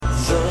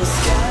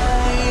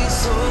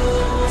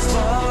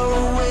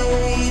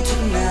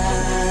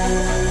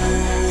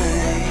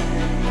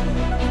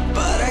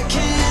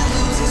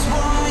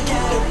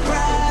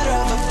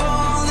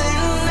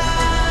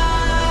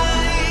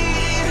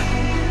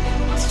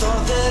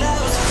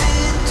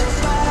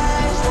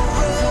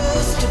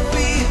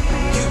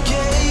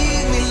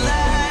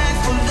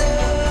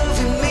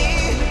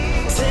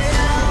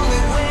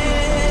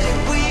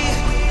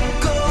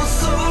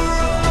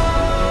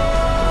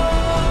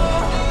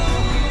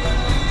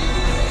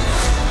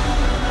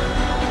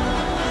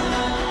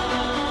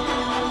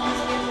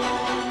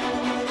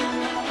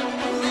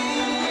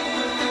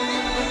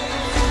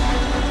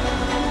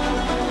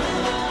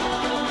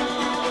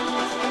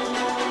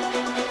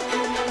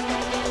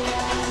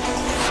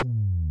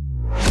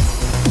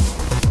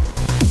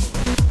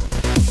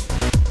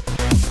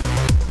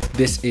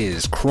This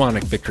is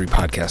Chronic Victory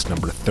Podcast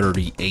number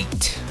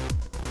 38.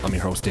 I'm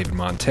your host, David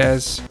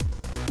Montez,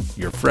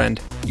 your friend,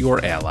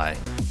 your ally,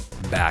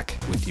 back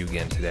with you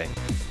again today.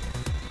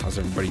 How's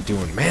everybody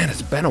doing? Man,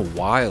 it's been a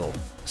while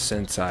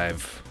since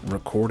I've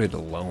recorded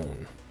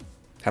alone.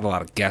 Had a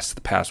lot of guests the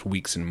past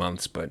weeks and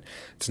months, but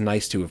it's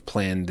nice to have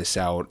planned this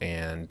out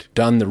and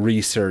done the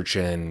research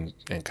and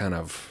kind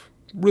of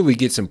really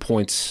get some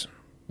points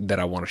that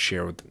I want to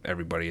share with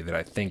everybody that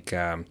I think,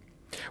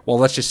 well,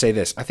 let's just say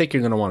this. I think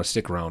you're going to want to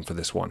stick around for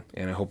this one,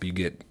 and I hope you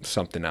get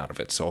something out of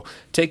it. So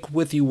take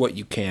with you what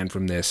you can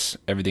from this.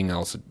 Everything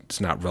else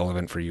that's not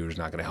relevant for you is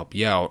not going to help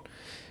you out.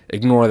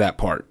 Ignore that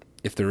part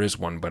if there is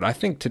one, but I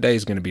think today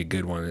is going to be a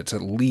good one. It's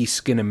at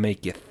least going to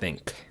make you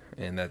think,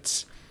 and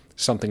that's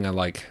something I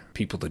like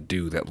people to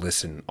do that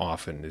listen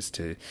often, is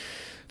to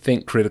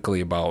think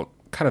critically about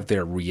kind of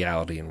their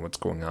reality and what's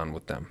going on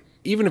with them,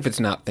 even if it's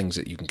not things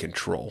that you can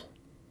control.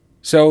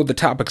 So the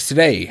topics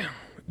today,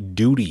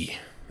 duty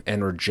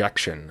and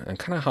rejection, and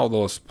kind of how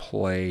those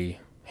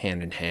play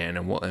hand in hand,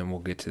 and we'll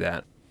get to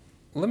that.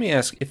 Let me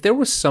ask, if there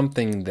was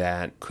something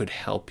that could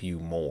help you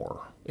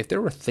more, if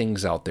there were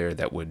things out there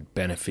that would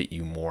benefit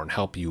you more and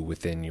help you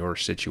within your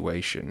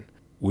situation,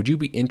 would you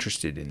be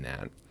interested in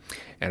that?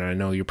 And I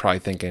know you're probably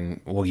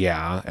thinking, well,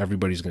 yeah,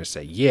 everybody's going to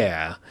say,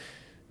 yeah,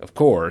 of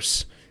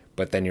course.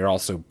 But then you're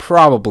also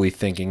probably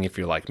thinking, if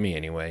you're like me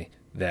anyway,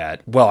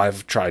 that, well,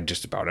 I've tried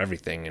just about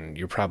everything, and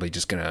you're probably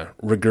just going to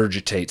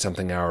regurgitate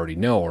something I already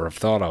know or have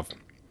thought of.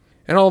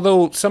 And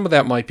although some of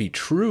that might be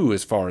true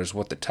as far as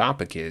what the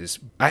topic is,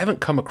 I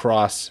haven't come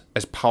across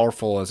as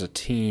powerful as a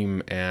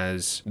team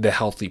as The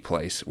Healthy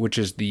Place, which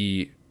is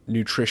the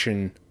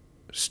nutrition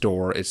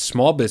store. It's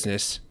small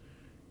business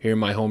here in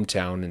my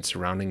hometown and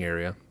surrounding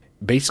area.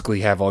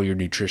 Basically have all your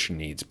nutrition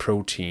needs,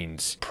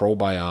 proteins,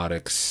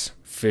 probiotics,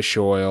 fish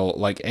oil,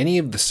 like any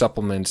of the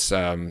supplements.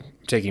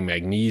 Taking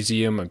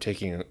magnesium. I'm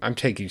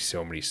taking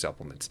so many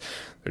supplements.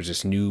 There's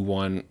this new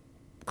one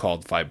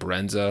called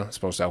Fibrenza. It's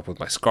supposed to help with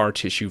my scar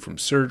tissue from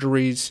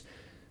surgeries.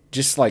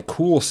 Just like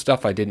cool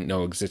stuff I didn't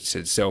know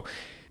existed. So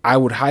I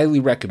would highly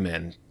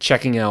recommend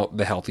checking out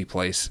The Healthy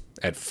Place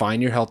at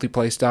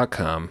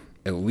findyourhealthyplace.com.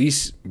 At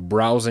least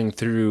browsing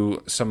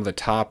through some of the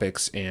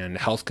topics and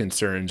health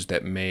concerns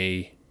that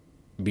may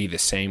be the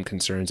same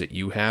concerns that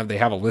you have. They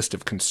have a list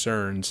of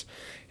concerns.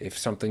 If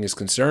something is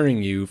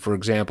concerning you, for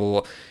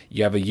example,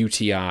 you have a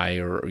UTI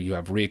or you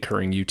have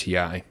reoccurring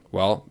UTI,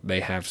 well,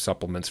 they have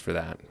supplements for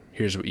that.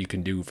 Here's what you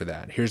can do for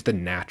that. Here's the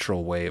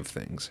natural way of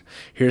things.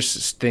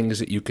 Here's things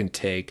that you can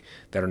take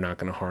that are not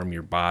going to harm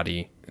your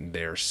body.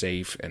 They're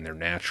safe and they're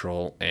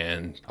natural,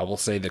 and I will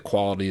say the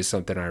quality is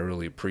something I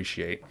really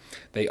appreciate.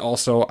 They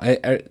also,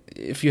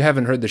 if you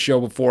haven't heard the show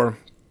before,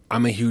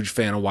 I'm a huge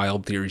fan of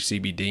Wild Theory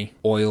CBD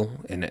oil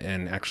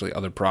and actually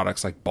other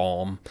products like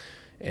balm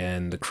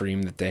and the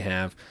cream that they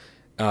have.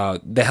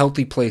 The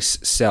Healthy Place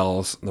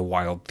sells the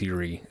Wild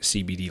Theory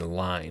CBD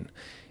line.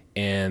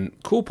 And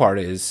cool part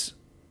is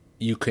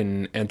you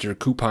can enter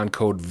coupon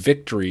code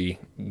VICTORY,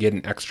 get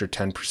an extra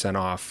 10%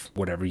 off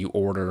whatever you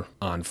order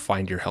on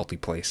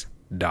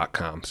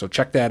findyourhealthyplace.com. So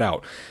check that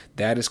out.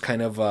 That is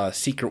kind of a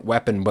secret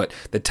weapon, but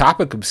the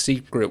topic of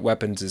secret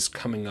weapons is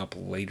coming up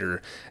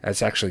later.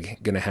 It's actually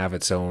going to have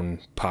its own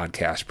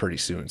podcast pretty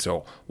soon,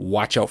 so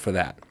watch out for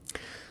that.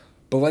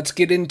 But let's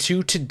get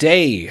into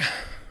today.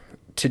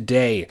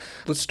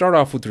 Let's start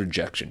off with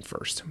rejection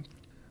first.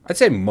 I'd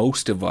say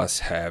most of us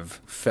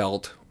have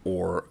felt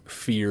or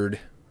feared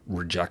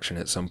rejection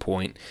at some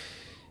point,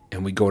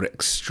 and we go to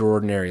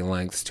extraordinary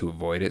lengths to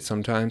avoid it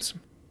sometimes.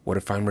 What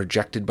if I'm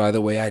rejected by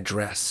the way I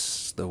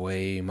dress, the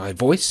way my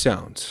voice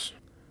sounds?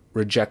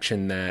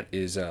 Rejection that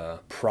is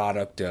a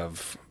product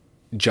of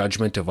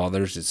judgment of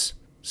others is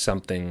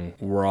something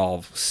we're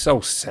all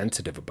so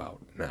sensitive about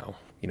now.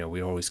 You know,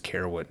 we always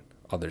care what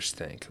others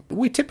think.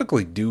 We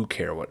typically do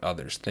care what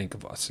others think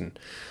of us and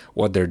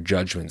what their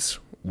judgments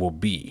will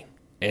be.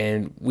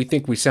 And we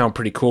think we sound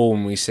pretty cool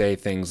when we say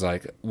things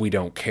like, we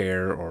don't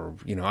care, or,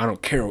 you know, I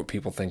don't care what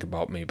people think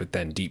about me, but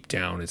then deep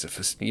down it's a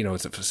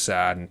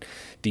facade, and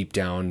deep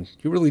down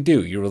you really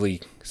do. You're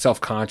really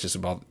self-conscious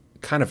about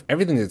kind of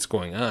everything that's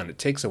going on. It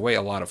takes away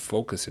a lot of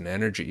focus and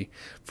energy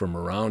from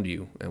around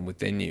you and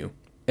within you.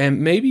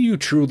 And maybe you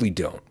truly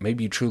don't.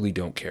 Maybe you truly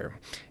don't care.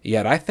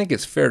 Yet I think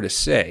it's fair to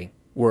say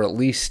we're at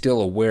least still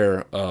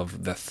aware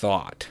of the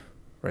thought,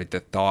 right?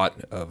 The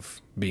thought of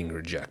being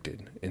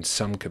rejected in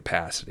some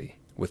capacity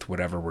with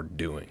whatever we're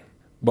doing.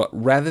 But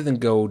rather than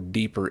go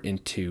deeper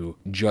into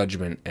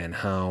judgment and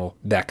how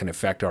that can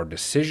affect our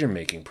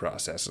decision-making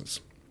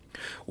processes,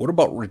 what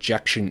about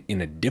rejection in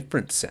a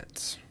different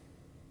sense?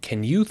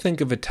 Can you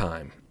think of a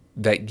time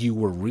that you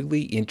were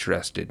really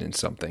interested in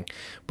something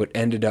but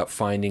ended up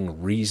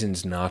finding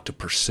reasons not to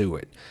pursue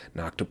it,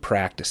 not to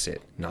practice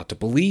it, not to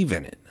believe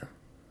in it?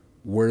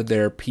 Were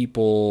there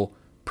people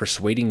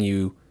persuading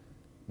you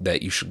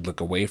that you should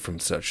look away from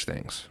such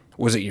things?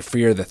 Was it your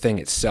fear of the thing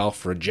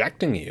itself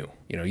rejecting you?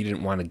 You know, you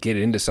didn't want to get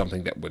into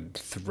something that would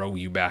throw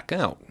you back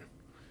out.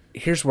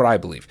 Here's what I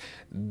believe.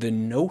 The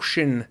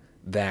notion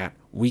that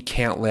we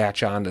can't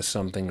latch onto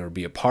something or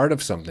be a part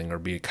of something or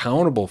be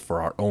accountable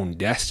for our own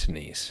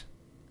destinies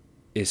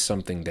is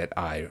something that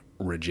I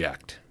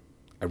reject.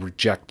 I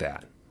reject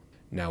that.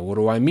 Now, what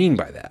do I mean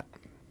by that?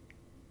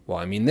 Well,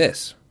 I mean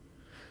this.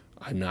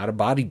 I'm not a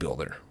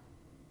bodybuilder,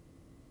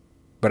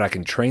 but I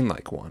can train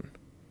like one.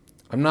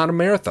 I'm not a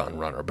marathon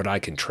runner, but I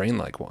can train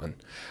like one.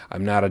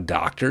 I'm not a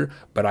doctor,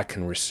 but I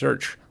can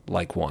research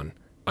like one.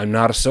 I'm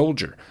not a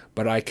soldier,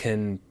 but I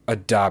can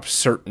adopt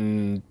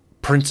certain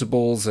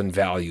principles and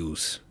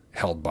values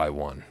held by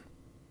one.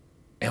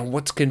 And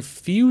what's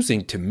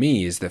confusing to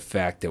me is the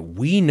fact that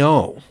we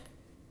know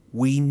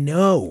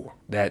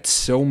that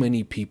so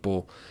many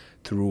people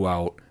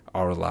throughout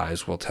our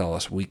lives will tell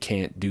us we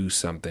can't do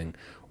something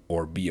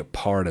or be a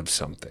part of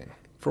something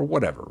for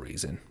whatever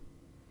reason.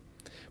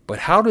 But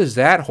how does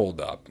that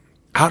hold up?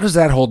 How does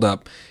that hold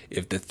up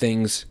if the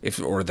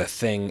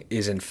thing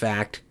is in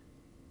fact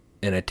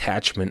an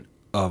attachment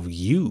of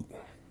you?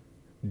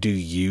 Do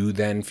you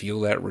then feel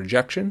that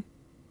rejection?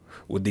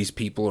 Would these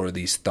people or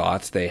these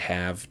thoughts they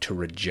have to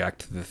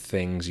reject the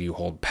things you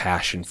hold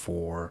passion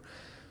for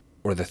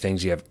or the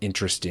things you have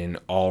interest in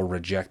all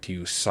reject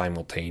you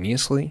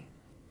simultaneously?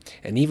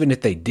 And even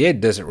if they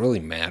did, does it really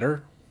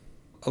matter?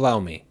 Allow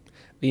me.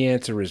 The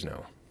answer is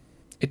no.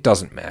 It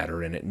doesn't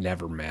matter, and it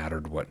never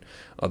mattered what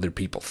other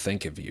people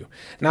think of you.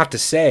 Not to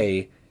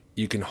say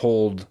you can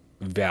hold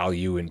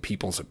value in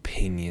people's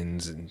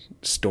opinions and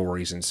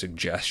stories and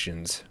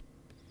suggestions,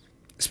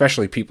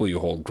 especially people you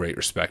hold great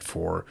respect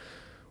for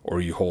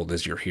or you hold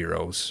as your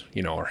heroes,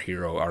 our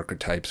hero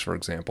archetypes, for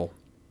example.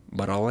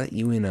 But I'll let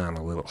you in on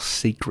a little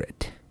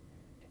secret.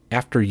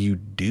 After you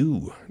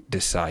do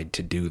decide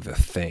to do the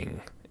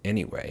thing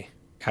anyway,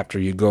 after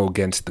you go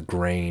against the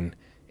grain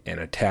and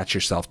attach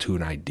yourself to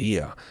an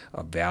idea,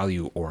 a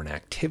value, or an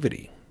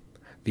activity,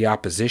 the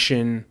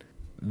opposition,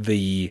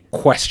 the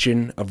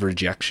question of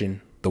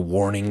rejection, the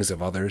warnings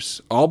of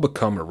others, all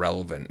become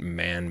irrelevant,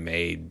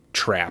 man-made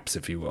traps,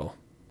 if you will,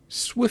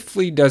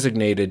 swiftly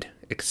designated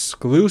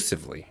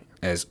exclusively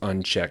as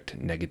unchecked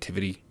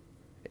negativity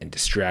and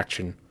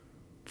distraction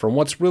from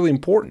what's really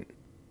important.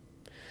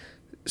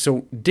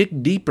 So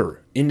dig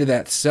deeper into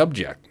that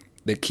subject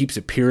that keeps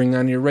appearing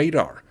on your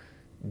radar.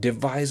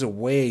 Devise a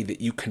way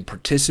that you can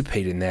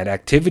participate in that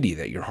activity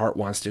that your heart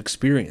wants to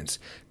experience.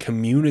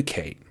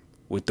 Communicate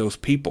with those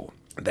people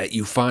that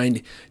you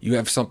find you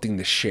have something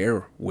to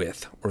share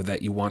with or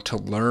that you want to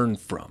learn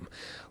from.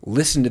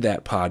 Listen to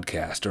that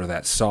podcast or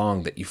that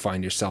song that you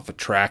find yourself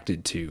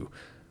attracted to,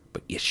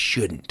 but you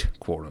shouldn't,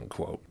 quote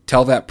unquote.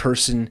 Tell that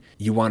person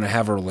you want to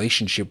have a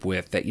relationship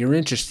with that you're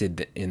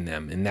interested in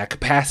them in that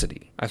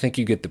capacity. I think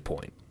you get the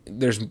point.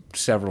 There's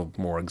several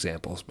more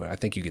examples, but I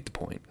think you get the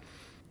point.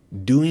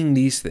 Doing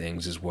these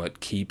things is what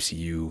keeps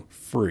you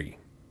free.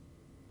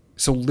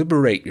 So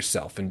liberate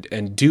yourself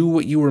and do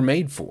what you were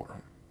made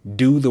for.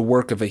 Do the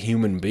work of a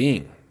human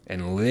being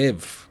and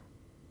live.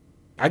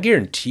 I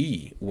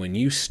guarantee when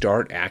you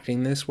start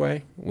acting this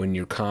way, when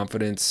your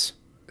confidence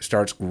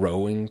starts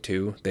growing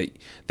too, that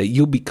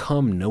you'll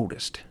become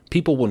noticed.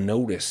 People will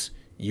notice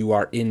you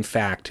are in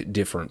fact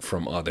different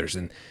from others.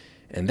 And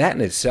that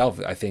in itself,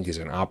 I think, is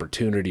an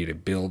opportunity to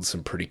build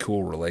some pretty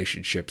cool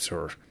relationships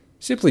or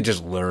simply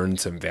just learn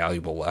some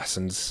valuable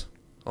lessons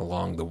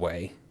along the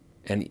way.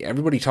 And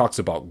everybody talks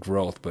about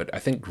growth, but I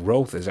think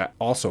growth is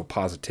also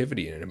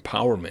positivity and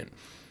empowerment.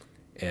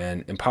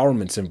 And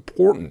empowerment's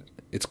important.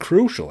 It's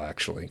crucial,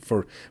 actually,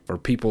 for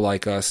people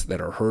like us that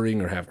are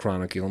hurting or have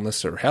chronic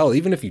illness, or hell,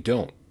 even if you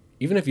don't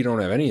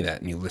have any of that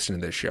and you listen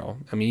to this show.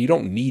 I mean, you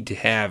don't need to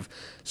have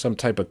some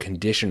type of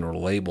condition or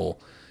label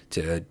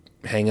to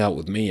hang out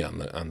with me on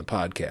the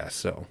podcast.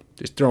 So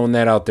just throwing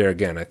that out there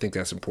again, I think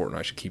that's important.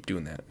 I should keep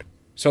doing that.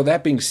 So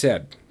that being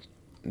said,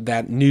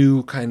 that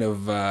new kind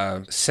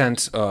of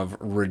sense of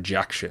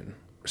rejection,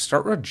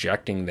 start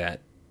rejecting that,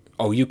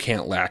 you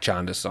can't latch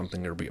onto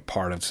something or be a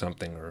part of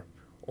something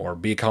or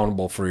be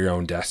accountable for your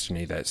own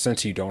destiny, that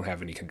since you don't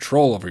have any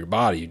control over your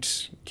body, you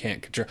just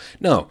can't control.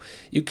 No,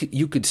 you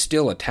could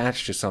still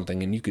attach to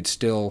something and you could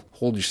still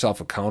hold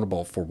yourself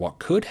accountable for what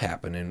could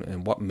happen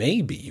and what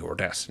may be your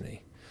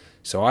destiny.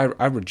 So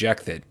I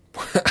reject that.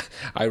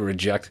 I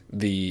reject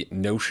the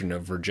notion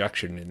of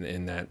rejection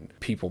in that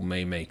people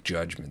may make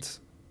judgments.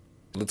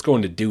 Let's go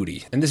into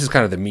duty. And this is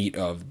kind of the meat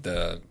of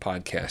the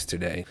podcast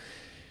today.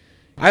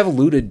 I've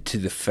alluded to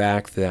the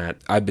fact that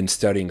I've been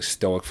studying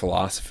Stoic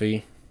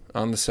philosophy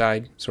on the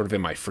side, sort of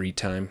in my free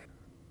time.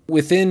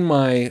 Within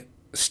my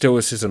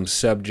Stoicism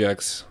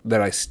subjects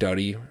that I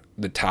study,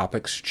 the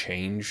topics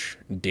change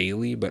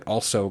daily, but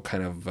also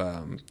kind of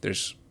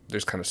there's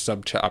kind of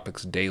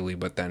subtopics daily,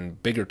 but then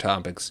bigger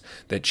topics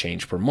that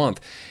change per month.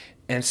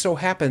 And so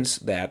happens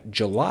that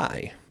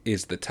July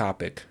is the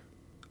topic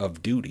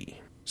of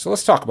duty. So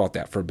let's talk about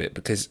that for a bit,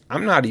 because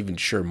I'm not even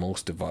sure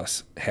most of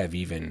us have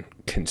even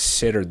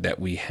considered that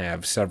we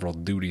have several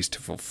duties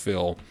to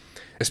fulfill,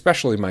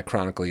 especially my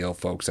chronically ill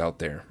folks out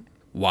there.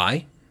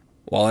 Why?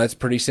 Well, that's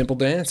pretty simple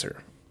to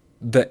answer.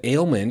 The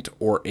ailment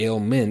or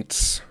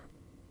ailments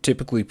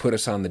typically put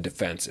us on the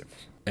defensive.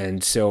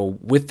 And so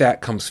with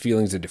that comes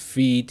feelings of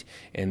defeat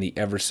and the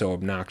ever so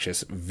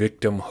obnoxious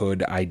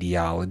victimhood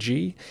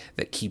ideology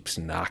that keeps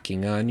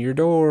knocking on your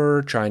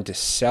door, trying to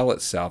sell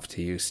itself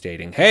to you,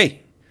 stating,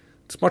 hey,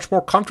 it's much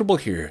more comfortable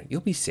here.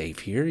 You'll be safe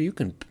here. You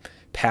can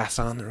pass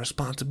on the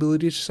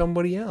responsibility to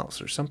somebody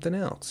else or something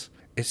else.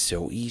 It's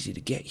so easy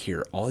to get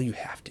here. All you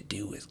have to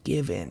do is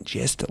give in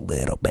just a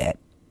little bit.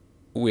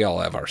 We all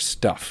have our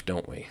stuff,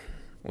 don't we?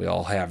 We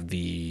all have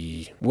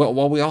we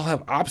all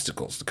have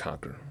obstacles to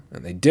conquer,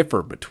 and they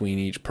differ between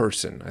each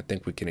person. I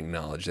think we can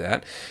acknowledge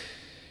that.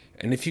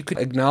 And if you could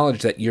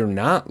acknowledge that you're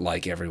not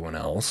like everyone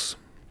else,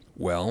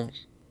 well,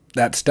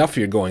 that stuff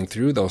you're going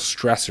through, those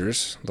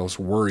stressors, those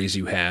worries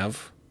you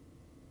have,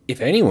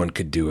 if anyone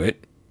could do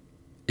it,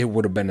 it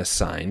would have been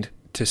assigned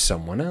to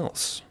someone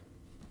else.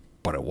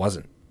 But it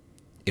wasn't.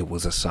 It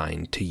was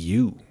assigned to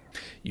you.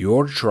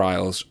 Your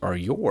trials are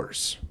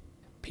yours.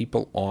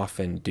 People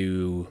often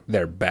do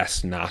their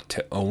best not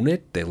to own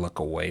it. They look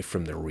away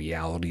from the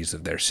realities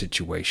of their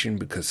situation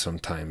because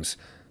sometimes,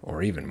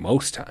 or even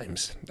most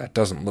times, that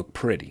doesn't look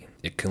pretty.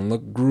 It can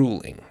look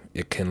grueling.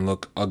 It can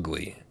look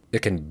ugly.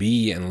 It can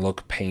be and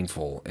look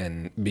painful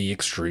and be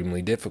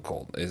extremely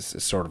difficult.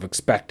 It's sort of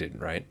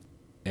expected, right?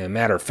 And a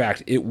matter of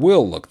fact, it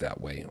will look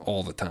that way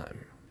all the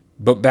time.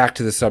 But back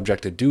to the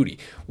subject of duty.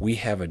 We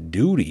have a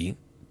duty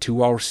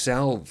to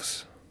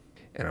ourselves.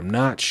 And I'm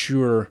not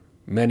sure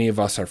many of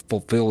us are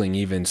fulfilling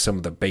even some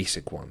of the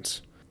basic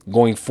ones.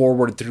 Going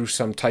forward through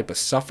some type of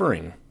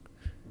suffering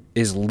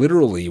is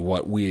literally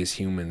what we as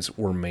humans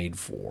were made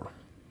for.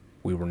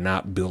 We were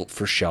not built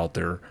for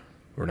shelter.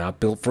 We're not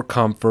built for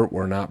comfort.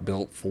 We're not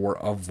built for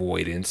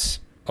avoidance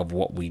of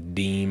what we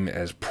deem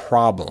as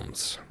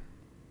problems.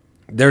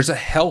 There's a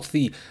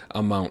healthy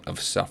amount of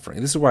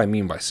suffering. This is what I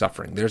mean by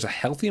suffering. There's a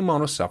healthy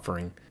amount of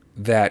suffering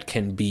that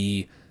can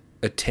be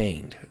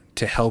attained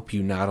to help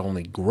you not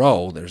only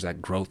grow, there's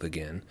that growth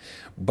again,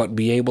 but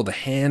be able to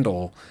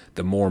handle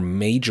the more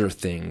major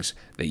things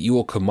that you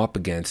will come up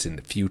against in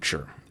the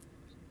future.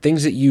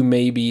 Things that you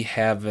maybe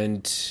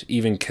haven't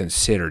even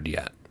considered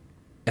yet.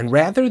 And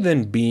rather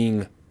than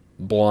being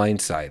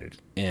blindsided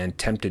and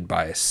tempted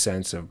by a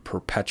sense of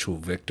perpetual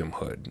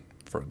victimhood,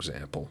 for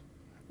example,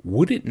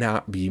 would it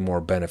not be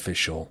more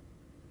beneficial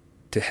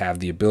to have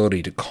the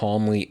ability to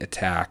calmly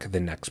attack the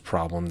next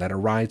problem that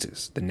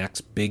arises, the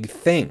next big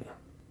thing?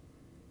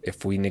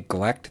 If we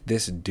neglect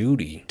this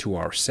duty to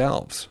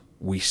ourselves,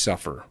 we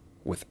suffer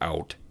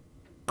without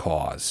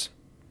cause.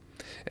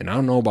 And I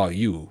don't know about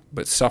you,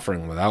 but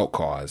suffering without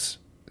cause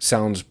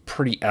sounds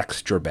pretty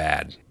extra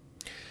bad.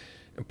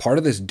 And part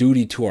of this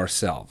duty to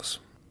ourselves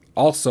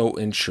also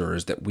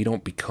ensures that we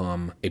don't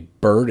become a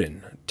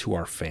burden to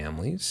our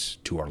families,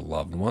 to our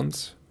loved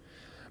ones.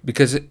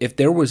 Because if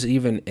there was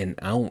even an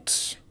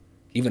ounce,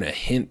 even a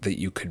hint that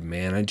you could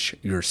manage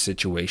your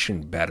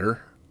situation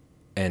better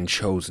and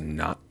chose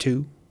not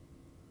to,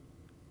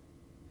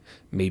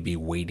 maybe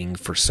waiting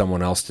for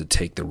someone else to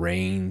take the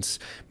reins,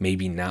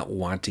 maybe not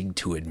wanting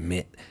to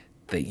admit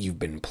that you've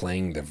been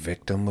playing the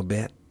victim a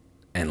bit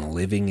and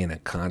living in a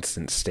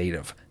constant state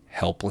of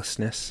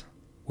helplessness,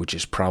 which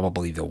is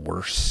probably the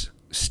worst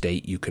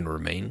state you can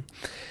remain,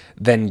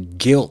 then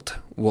guilt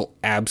will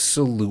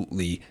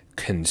absolutely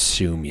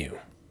consume you.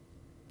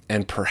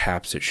 And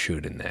perhaps it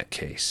should in that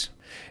case.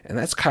 And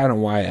that's kind of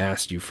why I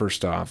asked you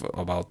first off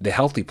about the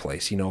healthy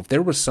place. You know, if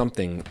there was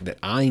something that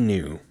I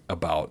knew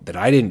about that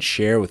I didn't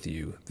share with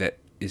you that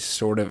is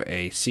sort of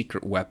a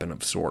secret weapon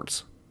of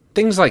sorts.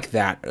 Things like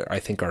that, I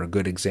think, are a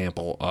good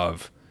example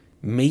of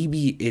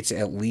maybe it's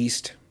at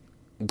least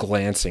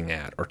glancing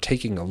at or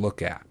taking a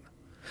look at.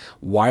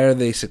 Why are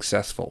they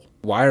successful?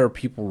 Why are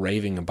people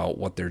raving about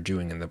what they're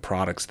doing and the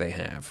products they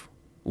have?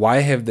 Why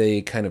have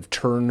they kind of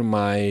turned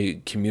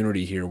my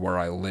community here where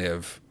I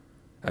live?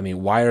 I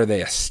mean, why are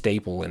they a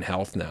staple in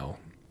health now?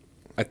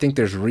 I think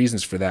there's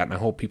reasons for that, and I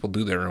hope people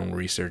do their own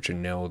research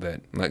and know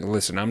that, like,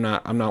 listen, I'm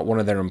not one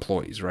of their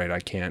employees, right? I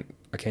can't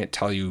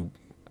tell you,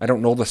 I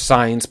don't know the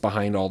science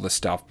behind all this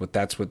stuff, but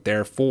that's what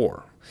they're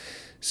for.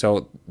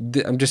 So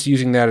I'm just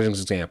using that as an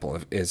example.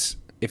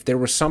 If there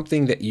was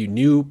something that you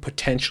knew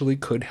potentially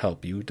could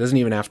help you, it doesn't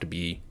even have to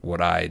be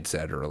what I had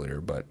said earlier,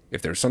 but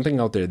if there's something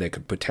out there that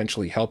could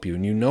potentially help you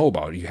and you know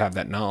about it, you have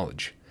that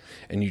knowledge,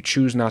 and you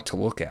choose not to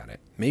look at it,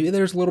 maybe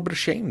there's a little bit of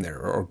shame there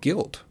or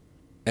guilt.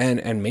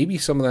 And maybe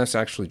some of that's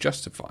actually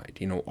justified.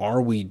 You know,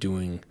 are we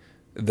doing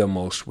the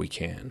most we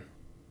can?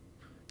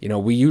 You know,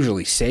 we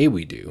usually say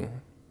we do.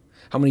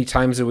 How many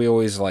times do we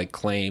always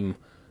claim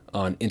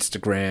on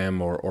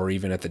Instagram or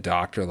even at the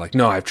doctor,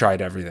 no, I've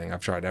tried everything.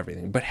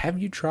 But have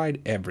you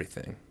tried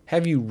everything?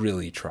 Have you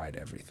really tried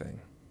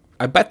everything?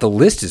 I bet the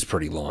list is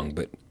pretty long,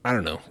 but I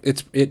don't know.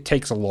 It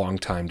takes a long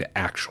time to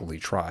actually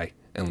try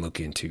and look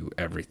into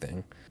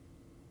everything.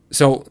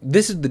 So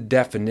this is the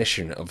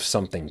definition of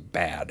something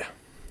bad.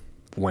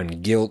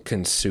 When guilt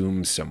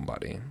consumes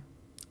somebody.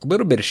 A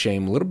little bit of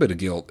shame, a little bit of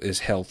guilt is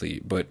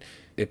healthy, but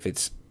if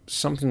it's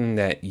something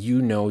that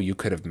you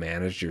could have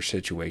managed your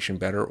situation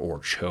better or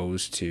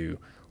chose to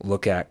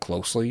look at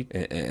closely,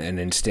 and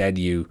instead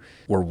you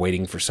were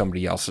waiting for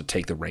somebody else to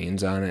take the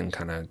reins on it and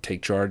kind of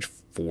take charge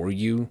for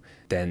you,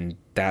 then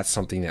that's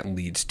something that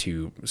leads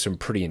to some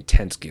pretty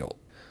intense guilt.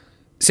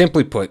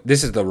 Simply put,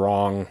 this is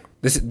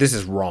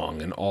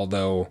wrong, and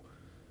although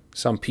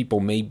some people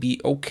may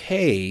be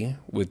okay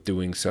with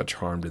doing such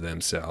harm to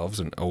themselves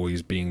and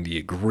always being the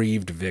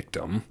aggrieved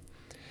victim,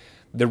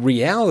 the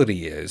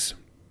reality is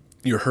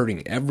you're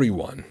hurting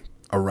everyone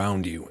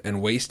around you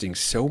and wasting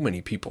so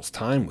many people's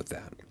time with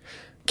that.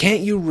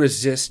 Can't you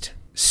resist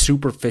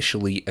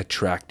superficially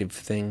attractive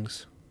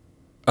things?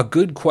 A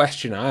good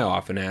question I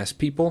often ask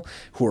people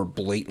who are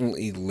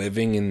blatantly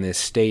living in this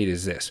state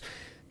is this,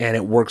 and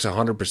it works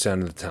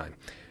 100% of the time.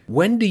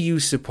 When do you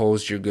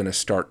suppose you're going to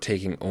start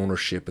taking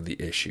ownership of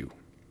the issue?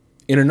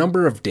 In a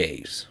number of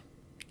days.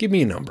 Give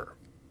me a number.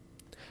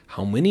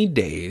 How many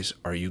days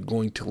are you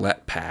going to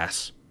let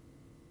pass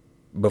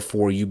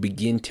before you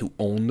begin to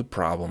own the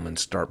problem and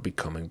start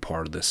becoming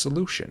part of the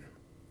solution?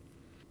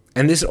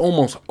 And this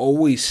almost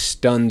always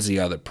stuns the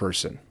other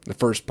person, the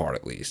first part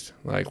at least.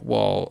 Like,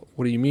 well,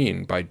 what do you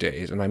mean by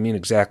days? And I mean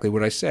exactly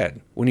what I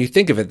said. When you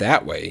think of it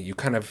that way, you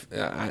kind of,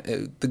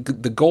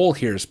 the goal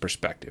here is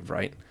perspective,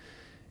 right?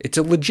 It's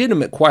a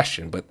legitimate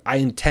question, but I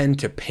intend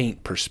to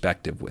paint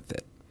perspective with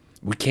it.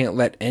 We can't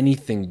let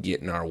anything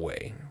get in our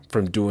way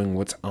from doing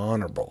what's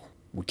honorable.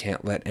 We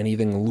can't let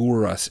anything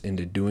lure us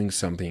into doing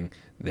something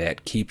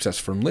that keeps us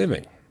from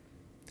living.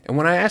 And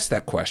when I ask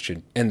that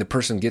question and the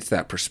person gets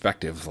that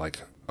perspective,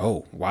 like,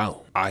 oh,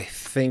 wow, I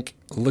think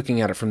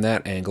looking at it from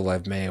that angle, I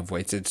may have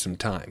wasted some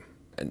time.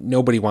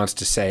 Nobody wants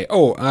to say,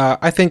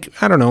 I think,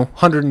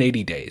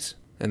 180 days,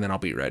 and then I'll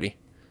be ready.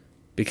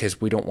 Because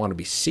we don't want to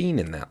be seen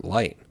in that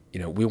light.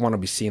 We want to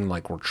be seen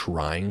like we're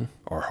trying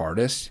our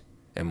hardest,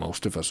 and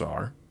most of us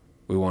are.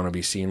 We want to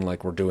be seen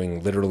like we're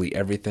doing literally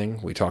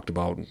everything. We talked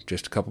about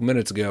just a couple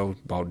minutes ago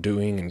about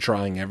doing and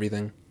trying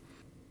everything.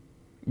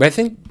 But I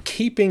think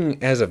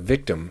keeping as a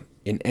victim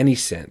in any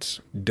sense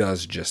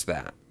does just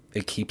that.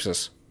 It keeps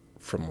us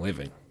from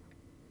living.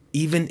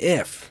 Even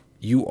if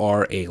you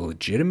are a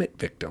legitimate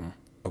victim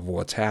of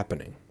what's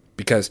happening.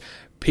 Because,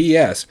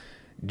 P.S.,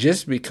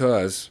 just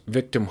because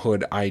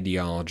victimhood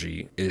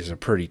ideology is a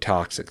pretty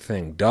toxic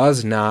thing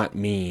does not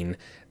mean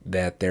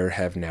that there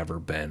have never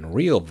been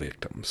real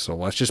victims. So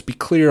let's just be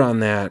clear on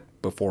that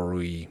before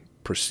we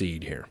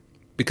proceed here.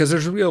 Because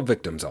there's real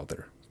victims out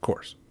there, of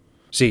course.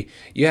 See,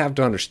 you have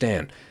to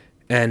understand,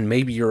 and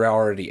maybe you're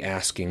already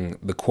asking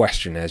the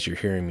question as you're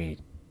hearing me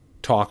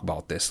talk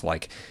about this,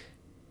 like,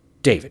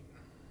 David,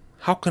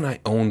 how can I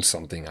own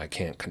something I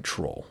can't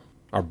control?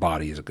 Our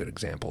body is a good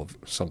example of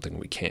something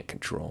we can't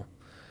control.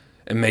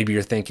 And maybe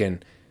you're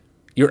thinking,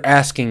 you're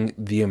asking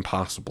the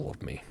impossible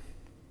of me.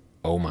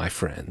 Oh, my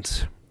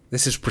friends,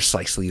 this is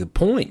precisely the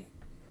point.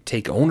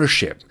 Take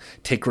ownership.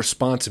 Take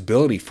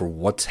responsibility for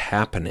what's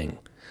happening.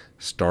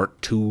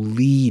 Start to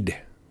lead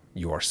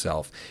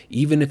yourself,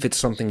 even if it's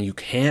something you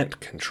can't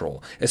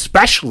control,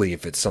 especially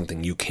if it's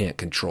something you can't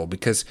control,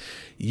 because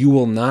you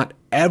will not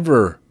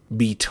ever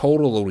be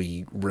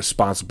totally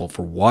responsible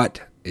for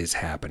what is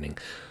happening,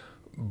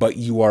 but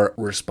you are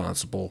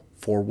responsible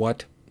for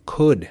what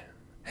could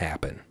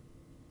happen.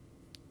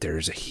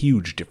 There's a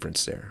huge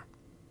difference there.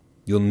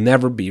 You'll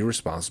never be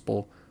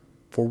responsible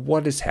for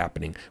what is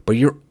happening, but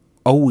you're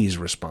always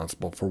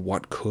responsible for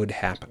what could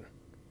happen.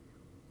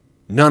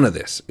 None of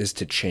this is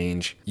to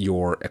change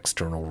your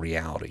external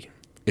reality.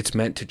 It's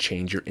meant to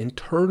change your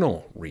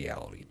internal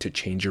reality, to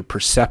change your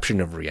perception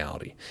of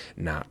reality,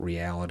 not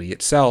reality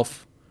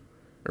itself.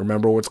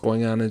 Remember what's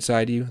going on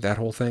inside you, that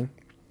whole thing?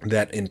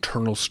 That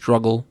internal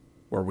struggle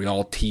where we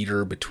all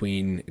teeter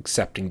between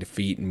accepting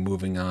defeat and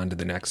moving on to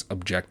the next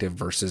objective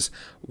versus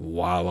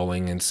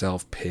wallowing in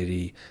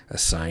self-pity,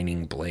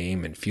 assigning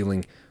blame, and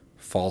feeling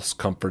false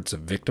comforts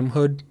of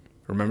victimhood.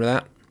 Remember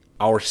that?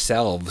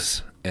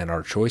 Ourselves and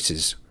our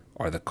choices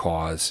are the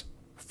cause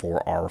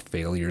for our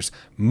failures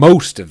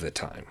most of the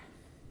time.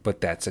 But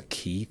that's a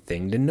key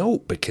thing to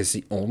note, because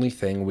the only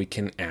thing we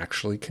can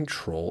actually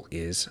control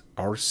is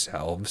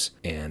ourselves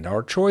and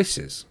our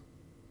choices.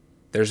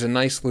 There's a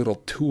nice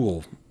little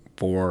tool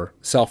for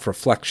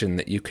self-reflection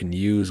that you can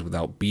use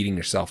without beating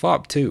yourself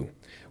up too,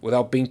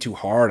 without being too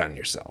hard on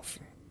yourself.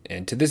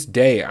 And to this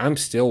day, I'm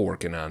still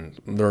working on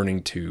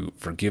learning to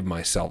forgive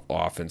myself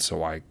often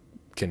so I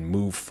can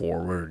move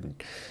forward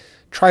and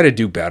try to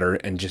do better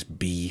and just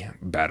be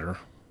better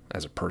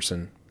as a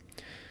person.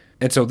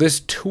 And so this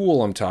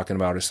tool I'm talking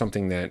about is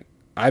something that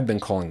I've been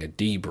calling a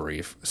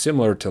debrief,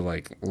 similar to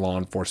like law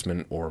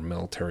enforcement or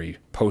military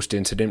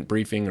post-incident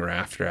briefing or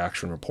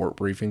after-action report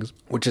briefings,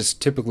 which is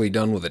typically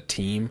done with a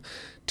team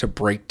to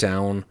break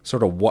down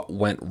sort of what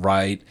went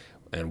right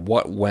and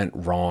what went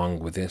wrong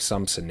within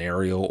some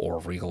scenario or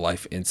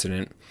real-life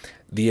incident.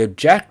 The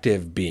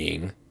objective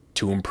being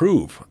to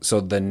improve. So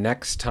the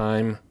next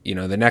time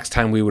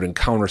we would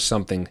encounter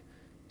something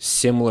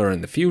similar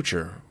in the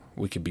future,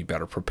 we could be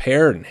better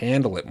prepared and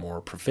handle it more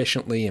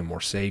proficiently and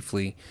more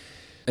safely.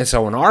 And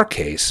so in our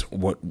case,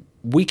 what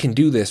we can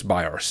do this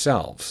by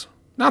ourselves.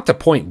 Not to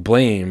point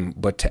blame,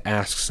 but to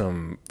ask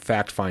some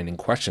fact-finding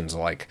questions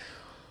like,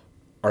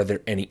 are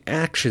there any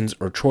actions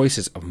or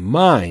choices of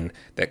mine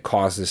that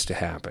caused this to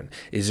happen?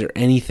 Is there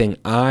anything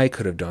I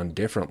could have done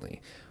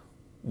differently?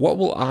 What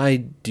will I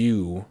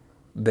do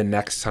the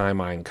next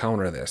time I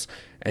encounter this?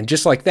 And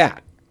just like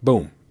that,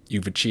 boom,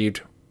 you've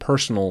achieved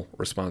personal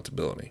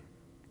responsibility.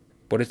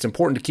 But it's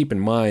important to keep in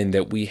mind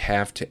that we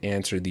have to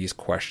answer these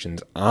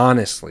questions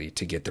honestly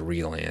to get the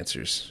real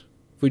answers.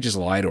 If we just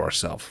lie to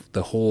ourselves,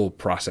 the whole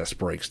process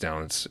breaks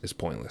down. It's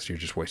pointless. You're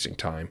just wasting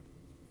time.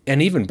 And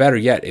even better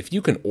yet, if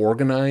you can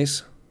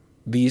organize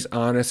these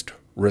honest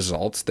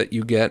results that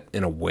you get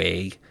in a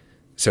way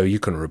so you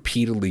can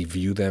repeatedly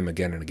view them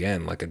again and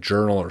again, like a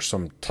journal or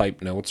some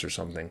typed notes or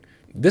something,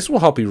 this will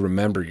help you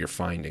remember your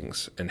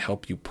findings and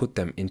help you put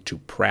them into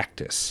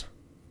practice.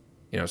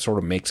 It sort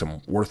of makes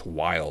them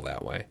worthwhile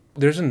that way.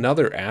 There's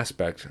another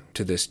aspect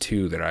to this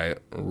too that I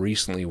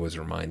recently was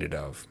reminded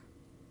of.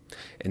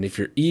 And if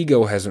your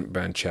ego hasn't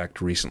been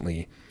checked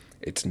recently,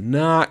 it's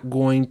not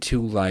going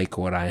to like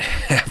what I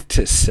have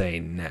to say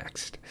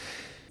next.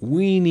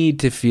 We need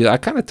to feel, I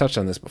kind of touched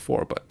on this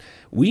before, but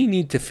we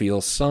need to feel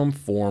some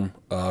form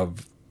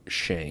of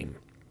shame.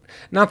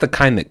 Not the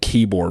kind that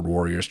keyboard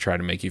warriors try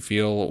to make you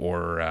feel,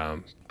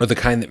 or the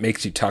kind that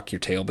makes you tuck your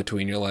tail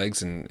between your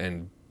legs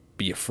and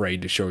be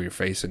afraid to show your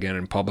face again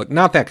in public.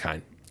 Not that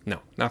kind. No,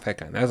 not that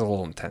kind. That's a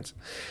little intense.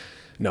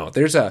 No,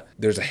 there's a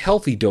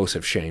healthy dose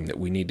of shame that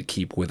we need to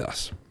keep with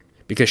us.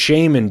 Because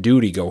shame and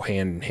duty go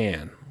hand in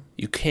hand.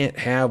 You can't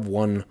have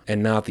one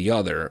and not the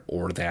other,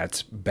 or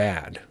that's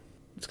bad.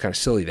 It's kind of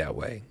silly that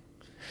way.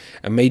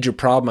 A major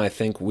problem I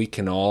think we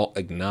can all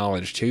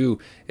acknowledge too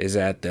is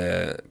that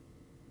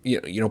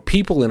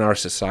people in our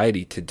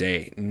society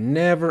today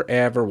never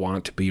ever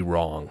want to be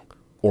wrong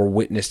or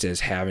witnessed as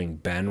having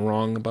been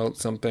wrong about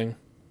something.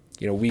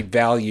 We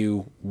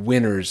value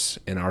winners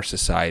in our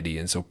society,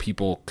 and so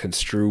people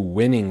construe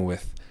winning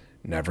with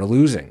never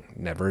losing,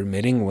 never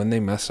admitting when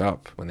they mess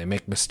up, when they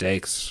make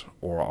mistakes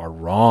or are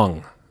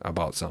wrong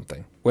about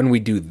something. When we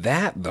do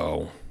that,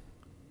 though,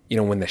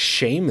 when the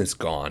shame is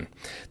gone,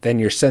 then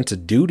your sense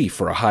of duty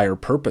for a higher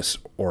purpose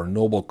or a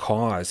noble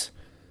cause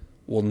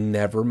will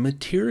never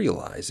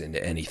materialize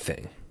into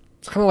anything.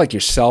 It's kind of like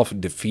yourself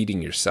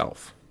defeating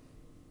yourself.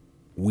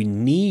 We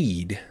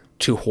need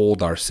to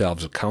hold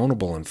ourselves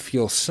accountable and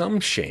feel some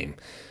shame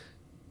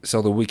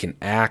so that we can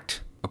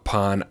act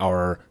upon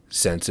our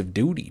sense of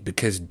duty,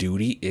 because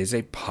duty is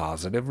a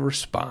positive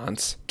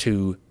response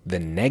to the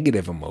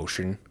negative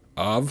emotion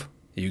of,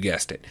 you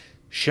guessed it,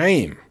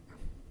 shame.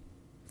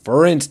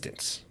 For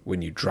instance,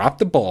 when you drop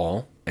the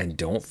ball and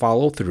don't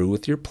follow through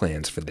with your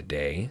plans for the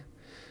day,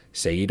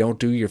 say you don't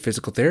do your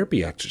physical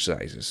therapy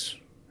exercises,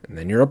 and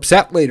then you're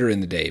upset later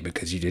in the day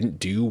because you didn't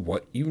do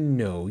what you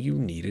know you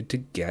needed to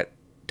get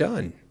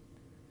done.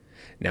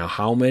 Now,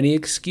 how many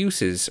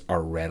excuses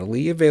are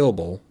readily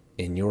available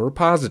in your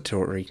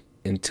repository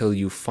until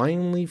you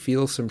finally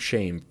feel some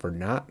shame for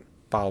not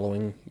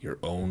following your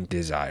own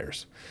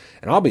desires?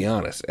 And I'll be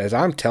honest, as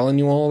I'm telling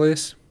you all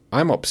this,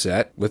 I'm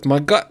upset with my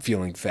gut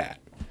feeling fat,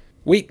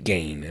 weight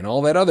gain, and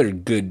all that other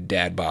good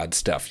dad bod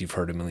stuff you've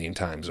heard a million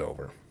times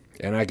over.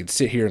 And I could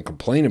sit here and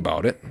complain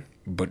about it,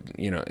 but,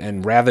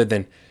 and rather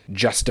than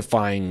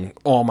justifying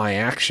all my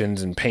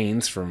actions and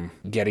pains from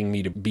getting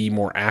me to be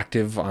more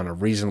active on a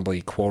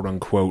reasonably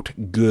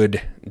quote-unquote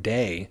good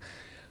day,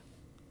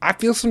 I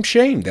feel some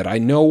shame that I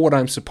know what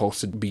I'm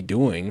supposed to be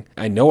doing.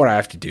 I know what I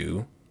have to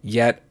do,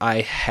 yet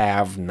I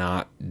have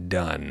not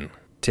done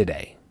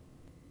today.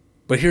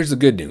 But here's the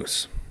good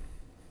news.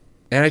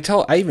 And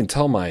I even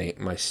tell my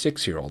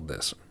 6-year-old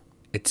this.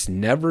 It's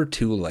never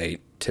too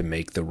late to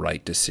make the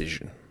right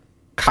decision.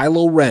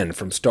 Kylo Ren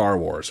from Star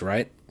Wars,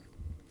 right?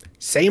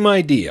 Same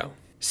idea.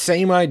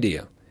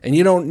 And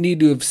you don't need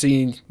to have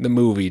seen the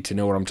movie to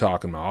know what I'm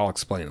talking about. I'll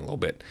explain a little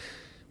bit.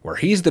 Where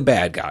he's the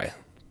bad guy.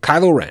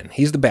 Kylo Ren,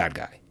 he's the bad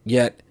guy.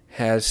 Yet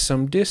has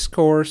some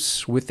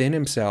discourse within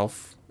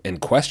himself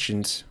and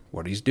questions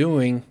what he's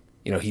doing.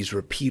 He's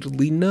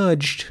repeatedly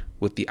nudged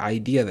with the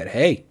idea that,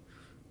 hey,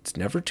 it's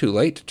never too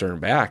late to turn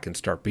back and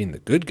start being the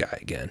good guy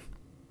again.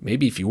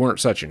 Maybe if you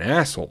weren't such an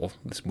asshole,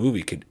 this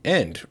movie could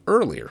end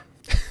earlier.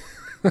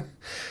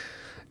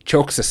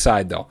 Jokes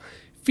aside, though,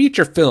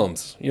 feature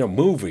films,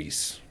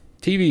 movies,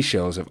 TV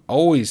shows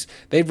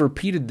they've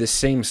repeated this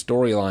same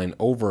storyline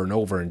over and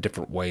over in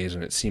different ways,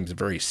 and it seems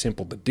very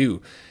simple to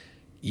do.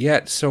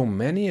 Yet so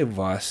many of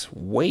us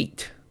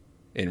wait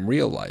in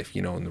real life,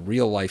 in the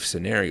real life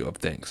scenario of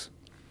things.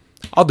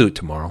 I'll do it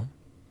tomorrow.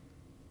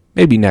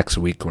 Maybe next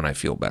week when I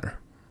feel better.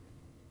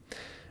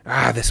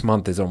 This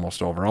month is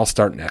almost over. I'll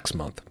start next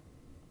month.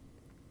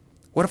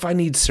 What if I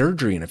need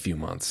surgery in a few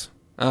months?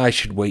 I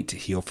should wait to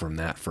heal from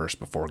that first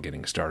before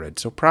getting started.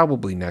 So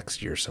probably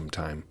next year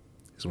sometime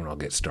is when I'll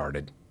get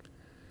started.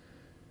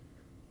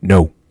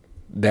 No,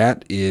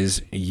 that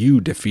is you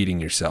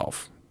defeating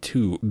yourself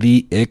to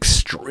the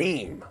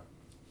extreme.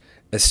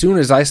 As soon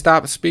as I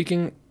stop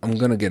speaking, I'm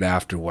going to get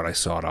after what I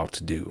sought out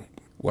to do.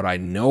 What I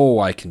know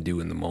I can do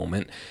in the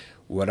moment,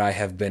 what I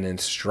have been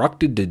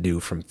instructed to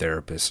do from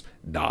therapists,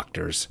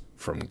 doctors,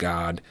 from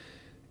God,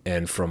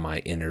 and from my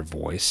inner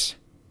voice.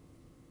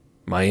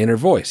 My inner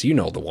voice, you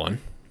know the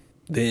one.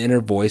 The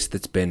inner voice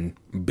that's been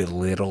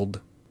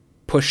belittled,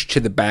 pushed to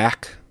the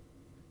back,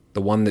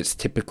 the one that's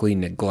typically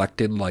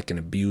neglected like an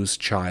abused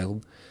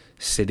child,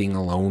 sitting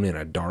alone in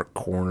a dark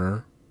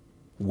corner,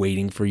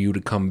 waiting for you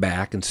to come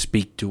back and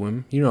speak to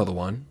him. You know the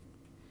one.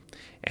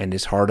 And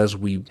as hard as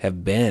we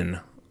have been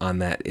on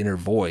that inner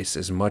voice,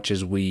 as much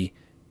as we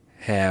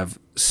have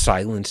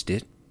silenced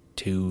it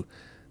to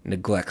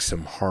neglect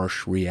some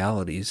harsh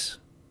realities,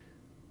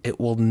 it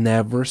will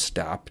never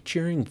stop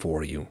cheering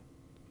for you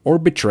or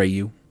betray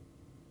you.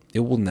 It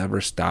will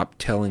never stop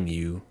telling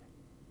you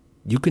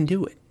you can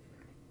do it.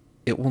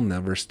 It will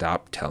never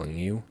stop telling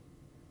you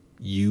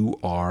you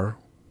are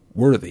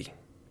worthy.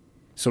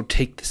 So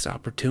take this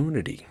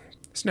opportunity.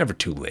 It's never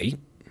too late.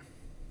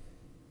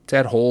 It's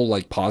that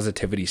whole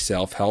positivity,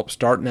 self-help,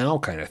 start now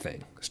kind of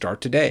thing.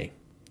 Start today.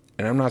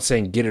 And I'm not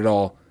saying get it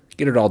all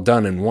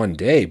done in one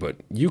day, but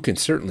you can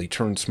certainly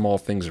turn small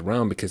things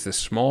around, because the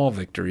small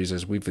victories,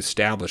 as we've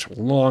established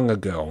long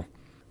ago,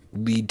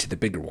 lead to the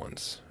bigger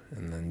ones.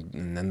 And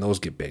then those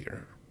get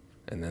bigger.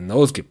 And then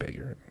those get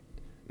bigger.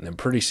 And then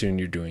pretty soon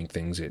you're doing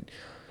things that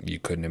you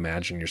couldn't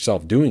imagine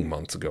yourself doing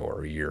months ago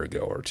or a year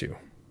ago or two.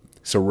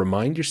 So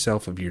remind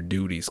yourself of your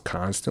duties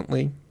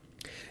constantly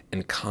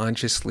and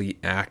consciously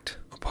act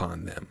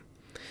upon them.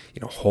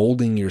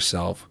 Holding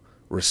yourself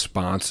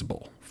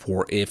responsible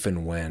for if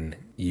and when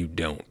you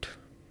don't.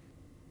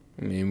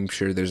 I'm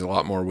sure there's a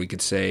lot more we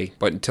could say,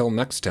 but until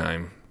next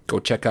time, go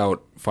check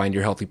out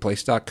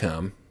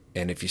findyourhealthyplace.com,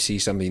 and if you see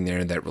something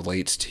there that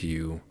relates to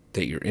you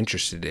that you're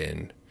interested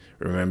in,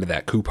 remember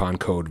that coupon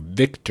code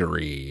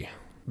VICTORY,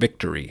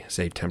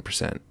 save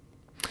 10%.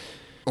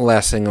 The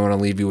last thing I want to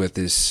leave you with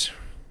is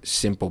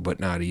simple but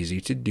not easy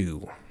to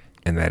do,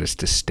 and that is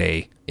to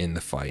stay in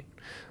the fight.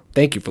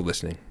 Thank you for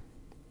listening.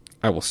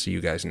 I will see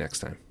you guys next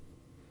time.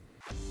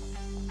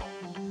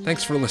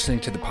 Thanks for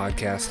listening to the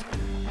podcast.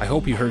 I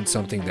hope you heard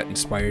something that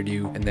inspired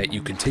you and that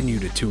you continue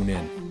to tune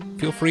in.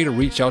 Feel free to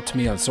reach out to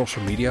me on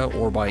social media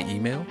or by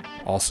email.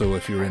 Also,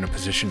 if you're in a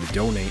position to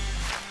donate,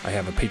 I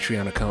have a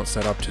Patreon account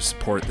set up to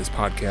support this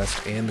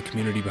podcast and the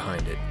community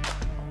behind it.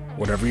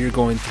 Whatever you're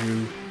going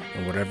through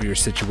and whatever your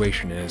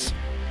situation is,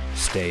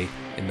 stay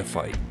in the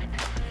fight.